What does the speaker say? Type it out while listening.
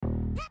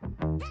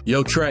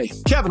Yo, Trey.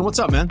 Kevin, what's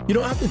up, man? You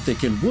know, I've been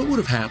thinking, what would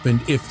have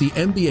happened if the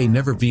NBA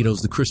never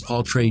vetoes the Chris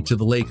Paul trade to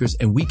the Lakers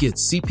and we get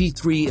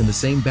CP3 in the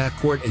same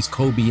backcourt as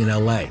Kobe in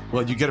LA?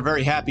 Well, you get a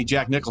very happy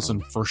Jack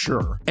Nicholson for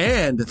sure.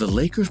 And the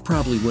Lakers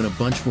probably win a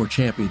bunch more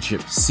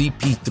championships.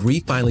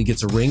 CP3 finally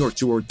gets a ring or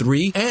two or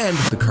three, and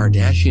the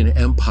Kardashian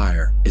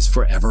empire is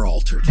forever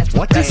altered.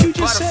 What did you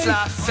just say?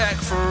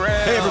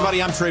 Hey,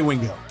 everybody, I'm Trey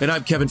Wingo. And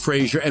I'm Kevin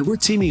Frazier, and we're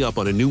teaming up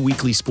on a new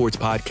weekly sports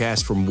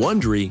podcast from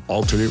Wondery,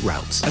 Alternate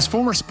Routes. As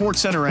former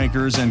Sports Center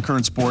anchors and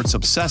current sports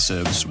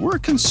obsessives, we're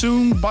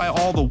consumed by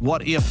all the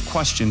what-if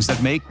questions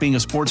that make being a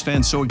sports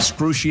fan so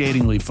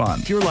excruciatingly fun.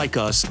 If you're like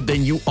us,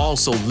 then you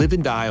also live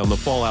and die on the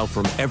fallout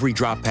from every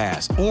drop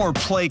pass. Or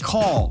play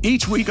call.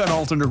 Each week on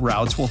Alternate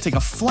Routes, we'll take a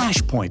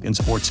flashpoint in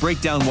sports,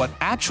 break down what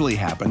actually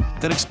happened,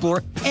 then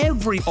explore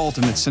every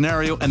alternate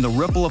scenario and the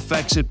ripple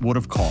effects it would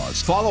have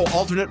caused. Follow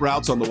Alternate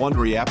Routes on the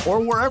Wondery app or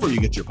wherever you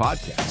get your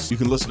podcasts. You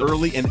can listen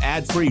early and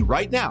ad-free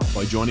right now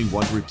by joining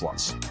Wondery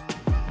Plus.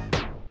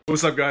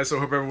 What's up, guys? So I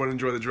hope everyone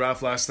enjoyed the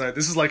draft last night.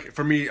 This is like,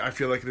 for me, I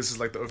feel like this is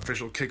like the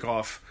official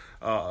kickoff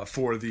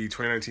for the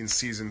 2019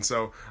 season.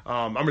 So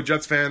I'm a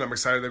Jets fan. I'm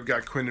excited that we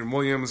got Quinnen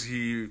Williams.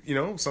 He,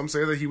 some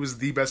say that he was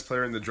the best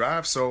player in the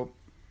draft, so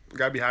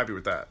gotta be happy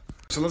with that.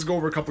 So let's go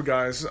over a couple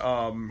guys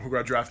who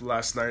got drafted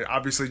last night.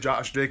 Obviously,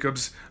 Josh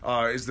Jacobs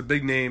is the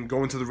big name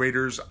going to the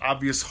Raiders.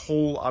 Obvious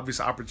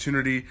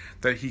opportunity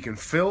that he can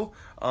fill.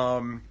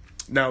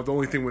 Now, the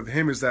only thing with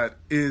him is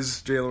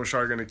Jalen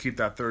Richard going to keep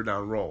that third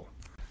down role?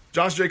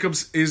 Josh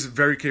Jacobs is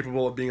very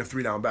capable of being a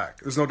three-down back.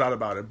 There's no doubt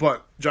about it.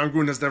 But John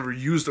Gruden has never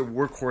used a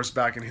workhorse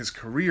back in his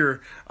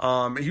career.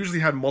 He usually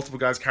had multiple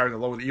guys carrying the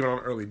load, even on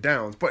early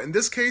downs. But in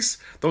this case,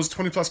 those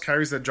 20-plus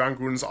carries that John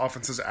Gruden's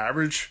offenses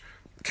average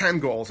can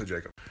go all to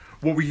Jacobs.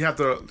 What we have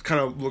to kind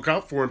of look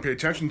out for and pay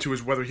attention to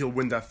is whether he'll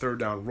win that third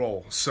down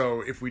role.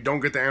 So if we don't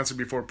get the answer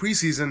before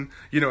preseason,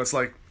 it's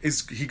like,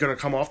 is he going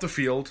to come off the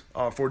field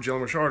for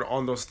Jalen Richard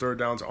on those third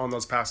downs, on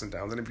those passing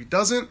downs? And if he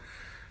doesn't,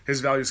 his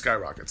value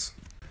skyrockets.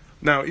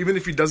 Now, even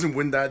if he doesn't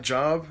win that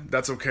job,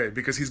 that's okay,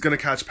 because he's going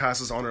to catch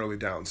passes on early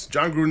downs.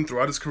 John Gruden,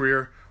 throughout his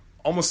career,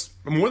 almost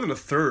more than a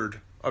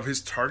third of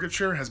his target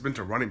share has been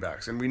to running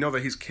backs. And we know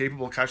that he's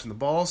capable of catching the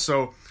ball,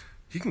 so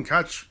he can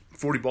catch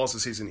 40 balls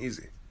this season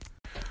easy.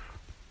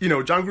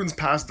 John Gruden's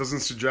past doesn't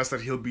suggest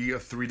that he'll be a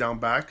three-down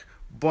back,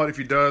 but if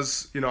he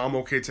does, I'm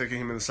okay taking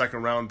him in the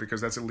second round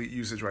because that's elite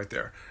usage right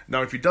there.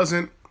 Now, if he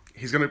doesn't,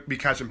 he's going to be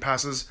catching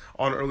passes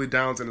on early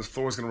downs, and his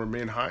floor is going to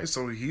remain high,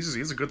 so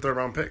he's a good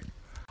third-round pick.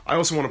 I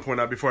also want to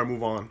point out, before I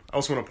move on,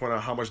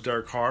 how much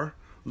Derek Carr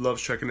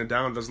loves checking it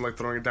down, doesn't like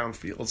throwing it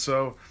downfield,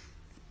 so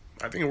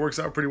I think it works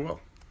out pretty well.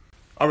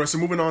 All right, so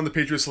moving on, the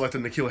Patriots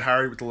selected N'Keal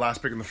Harry with the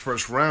last pick in the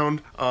first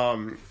round.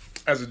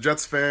 As a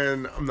Jets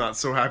fan, I'm not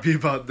so happy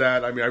about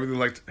that. I mean, I really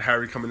liked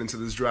Harry coming into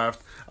this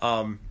draft.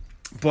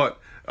 But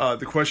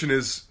the question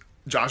is,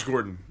 Josh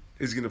Gordon,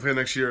 is he going to play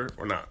next year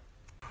or not?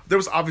 There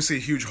was obviously a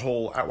huge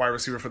hole at wide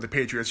receiver for the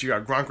Patriots. You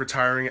got Gronk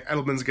retiring,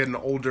 Edelman's getting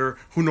older.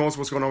 Who knows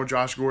what's going on with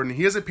Josh Gordon?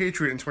 He is a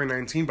Patriot in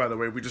 2019, by the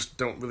way. We just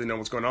don't really know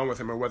what's going on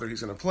with him or whether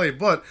he's going to play.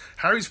 But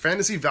Harry's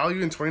fantasy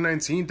value in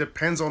 2019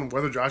 depends on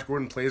whether Josh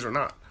Gordon plays or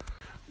not.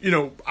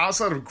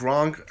 Outside of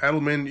Gronk,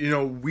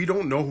 Edelman, we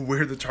don't know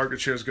where the target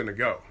share is going to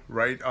go,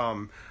 right?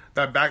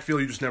 That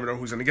backfield, you just never know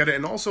who's going to get it.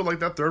 And also,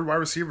 that third wide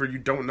receiver, you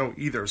don't know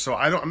either. So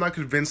I'm not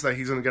convinced that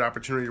he's going to get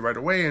opportunity right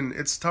away. And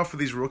it's tough for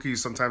these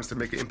rookies sometimes to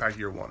make an impact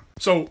year one.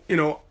 So,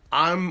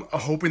 I'm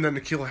hoping that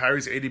N'Keal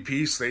Harry's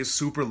ADP stays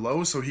super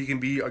low so he can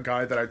be a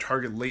guy that I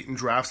target late in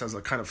drafts as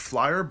a kind of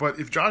flyer. But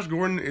if Josh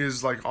Gordon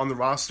is, on the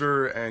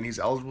roster and he's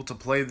eligible to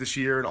play this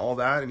year and all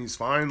that, and he's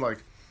fine,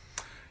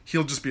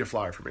 he'll just be a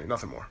flyer for me,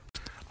 nothing more.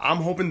 I'm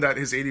hoping that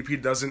his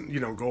ADP doesn't,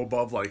 go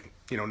above 9th,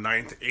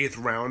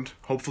 8th round.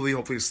 Hopefully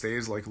it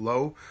stays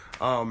low.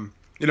 The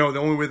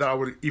only way that I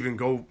would even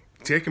go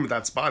take him at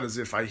that spot is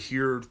if I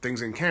hear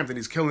things in camp that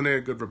he's killing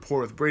it, good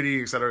rapport with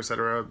Brady, et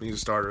cetera, he's a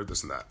starter,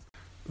 this and that.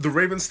 The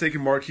Ravens taking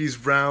Marquise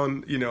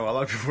Brown, a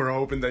lot of people were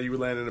hoping that he would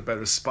land in a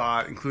better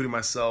spot, including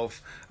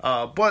myself.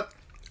 But,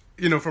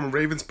 from a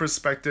Ravens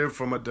perspective,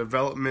 from a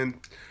developing,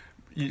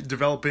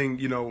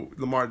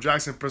 Lamar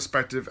Jackson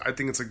perspective, I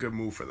think it's a good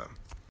move for them.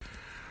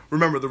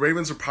 Remember, the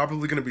Ravens are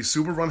probably going to be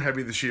super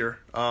run-heavy this year.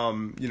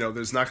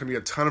 There's not going to be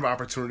a ton of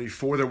opportunity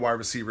for their wide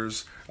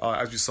receivers,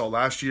 as we saw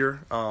last year.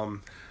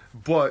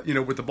 But,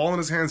 with the ball in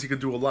his hands, he could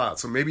do a lot.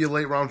 So maybe a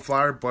late-round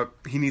flyer, but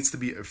he needs to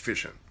be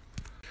efficient.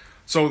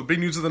 So the big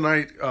news of the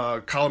night,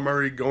 Kyler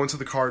Murray going to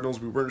the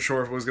Cardinals. We weren't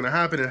sure if it was going to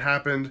happen. It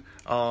happened.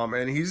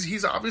 And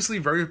he's obviously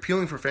very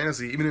appealing for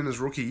fantasy, even in his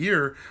rookie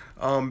year,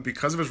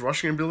 because of his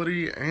rushing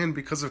ability and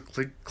because of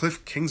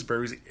Cliff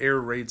Kingsbury's air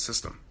raid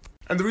system.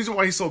 And the reason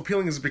why he's so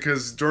appealing is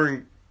because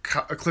during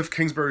Cliff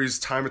Kingsbury's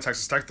time at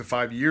Texas Tech, the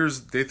 5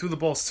 years, they threw the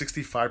ball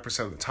 65%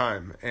 of the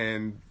time.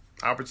 And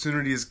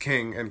opportunity is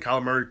king, and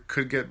Kyler Murray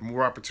could get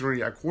more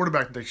opportunity at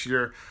quarterback next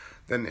year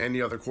than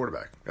any other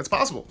quarterback. It's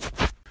possible.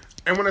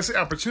 And when I say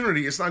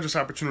opportunity, it's not just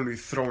opportunity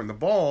throwing the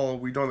ball.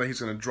 We know that he's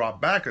going to drop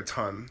back a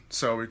ton.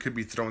 So it could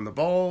be throwing the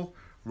ball,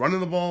 running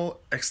the ball,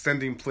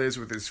 extending plays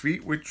with his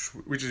feet, which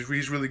is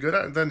he's really good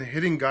at, and then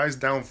hitting guys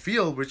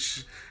downfield,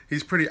 which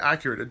he's pretty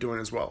accurate at doing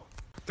as well.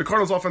 The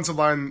Cardinals' offensive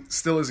line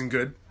still isn't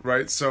good,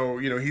 right? So,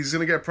 he's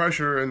going to get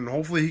pressure, and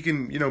hopefully he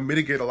can,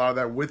 mitigate a lot of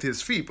that with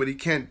his feet, but he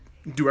can't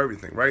do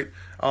everything, right?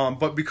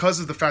 But because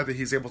of the fact that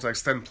he's able to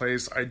extend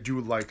plays, I do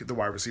like the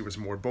wide receivers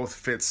more, both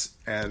Fitz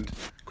and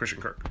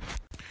Christian Kirk.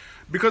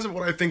 Because of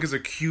what I think is a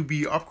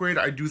QB upgrade,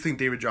 I do think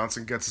David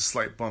Johnson gets a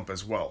slight bump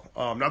as well.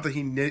 Not that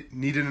he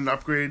needed an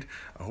upgrade.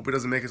 I hope he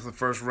doesn't make it to the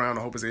first round.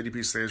 I hope his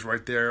ADP stays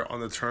right there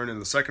on the turn in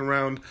the second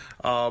round.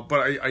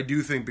 But I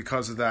do think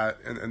because of that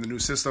and the new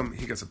system,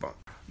 he gets a bump.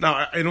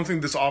 Now, I don't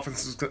think this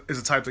offense is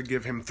a type to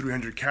give him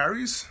 300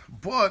 carries,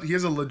 but he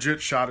has a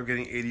legit shot of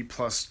getting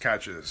 80-plus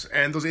catches.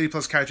 And those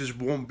 80-plus catches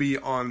won't be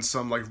on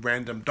some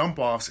random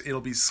dump-offs. It'll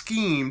be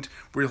schemed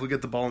where he'll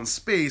get the ball in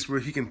space where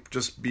he can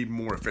just be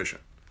more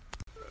efficient.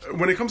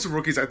 When it comes to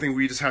rookies, I think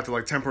we just have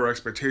to temper our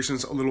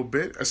expectations a little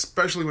bit,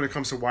 especially when it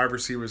comes to wide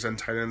receivers and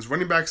tight ends.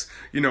 Running backs,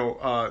 they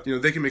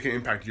can make an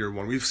impact year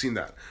one. We've seen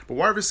that. But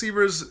wide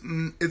receivers,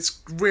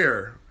 it's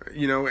rare,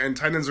 and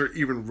tight ends are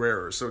even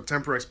rarer. So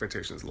temper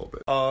expectations a little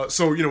bit.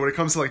 When it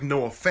comes to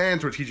Noah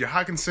Fant or T.J.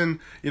 Hockenson,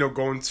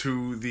 going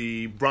to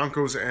the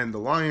Broncos and the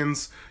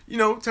Lions,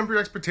 temper your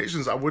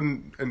expectations. I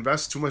wouldn't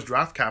invest too much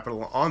draft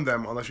capital on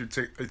them unless you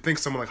think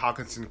someone like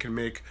Hockenson can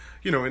make,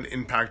 an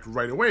impact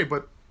right away,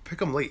 but pick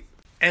them late.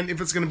 And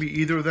if it's going to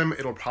be either of them,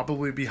 it'll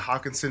probably be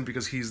Hockenson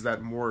because he's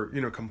that more,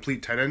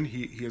 complete tight end.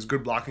 He has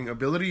good blocking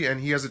ability,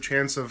 and he has a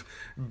chance of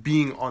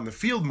being on the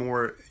field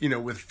more.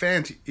 With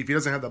Fant, if he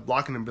doesn't have that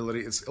blocking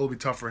ability, it'll be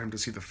tough for him to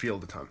see the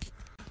field a ton.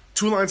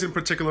 Two lines in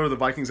particular, the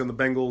Vikings and the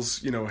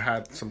Bengals,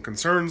 had some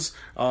concerns.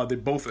 They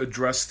both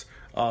addressed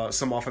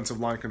some offensive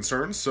line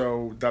concerns,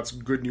 so that's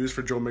good news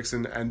for Joe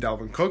Mixon and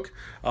Dalvin Cook.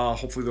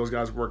 Hopefully those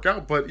guys work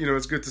out, but,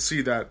 it's good to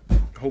see that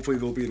hopefully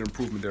there'll be an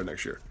improvement there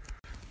next year.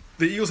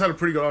 The Eagles had a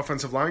pretty good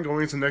offensive line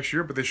going into next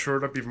year, but they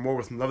shored up even more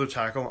with another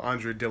tackle,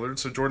 Andre Dillard.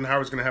 So Jordan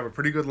Howard's going to have a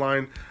pretty good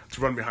line to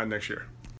run behind next year.